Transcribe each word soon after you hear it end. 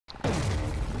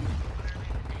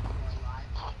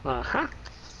Uh-huh.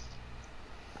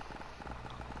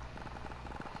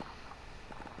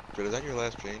 Dread, is that your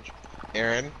last change?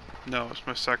 Aaron? No, it's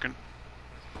my second.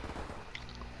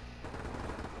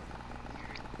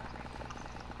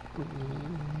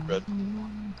 Dread?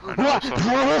 I know I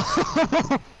saw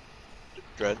him.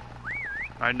 Dread?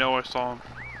 I know I saw him.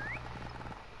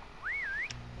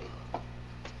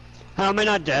 How am I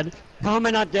not dead? How am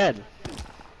I not dead?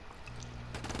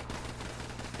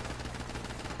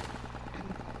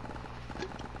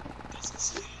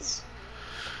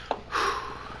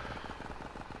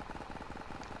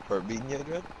 Heart beating yet,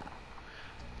 Dread?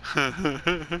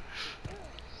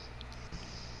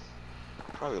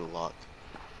 Probably a lot.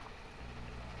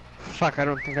 Fuck, I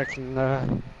don't think I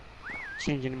can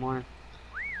change anymore.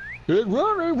 Where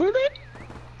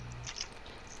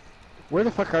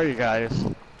the fuck are you guys?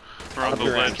 We're on the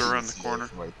Your ledge ass around is the corner.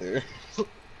 Right there.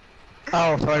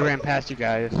 Oh, so I ran past you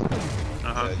guys.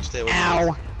 Uh-huh. Yeah, just stay away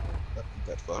Ow! from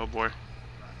that fuck. Oh boy.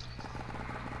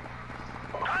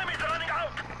 Time is running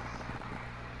out.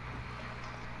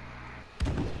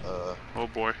 Oh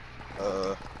boy.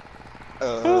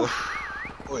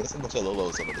 Wait, it's a bunch of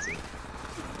Lolos under the scene.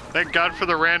 Thank God for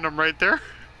the random right there.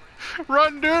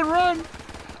 Run, dude, run!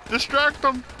 Distract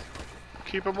them!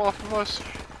 Keep them off of us.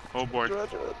 Oh boy.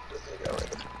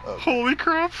 Holy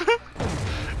crap!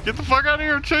 Get the fuck out of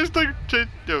here! Chase the...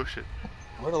 Oh shit.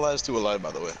 We're the last two alive,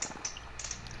 by the way.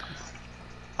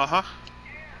 Uh-huh.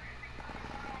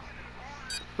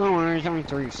 Oh, there's only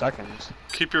 3 seconds.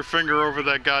 Keep your finger over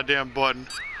that goddamn button.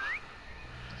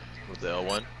 With the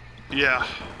L1. Yeah.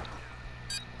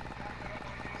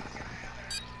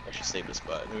 I should save this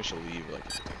spot. Maybe we should leave like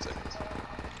 15 seconds.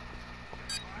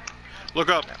 Look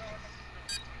up.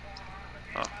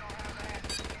 Oh.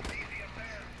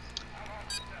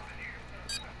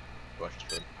 Watch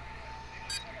this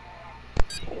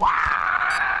road.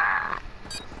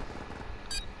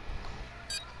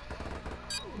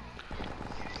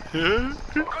 Good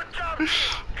job.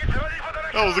 Get ready for the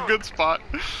next That was a round. good spot.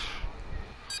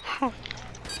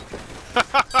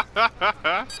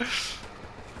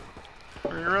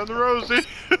 Bring around the Rosie.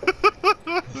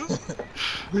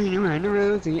 We're around the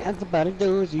Rosie at the body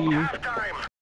dozy. Halftime.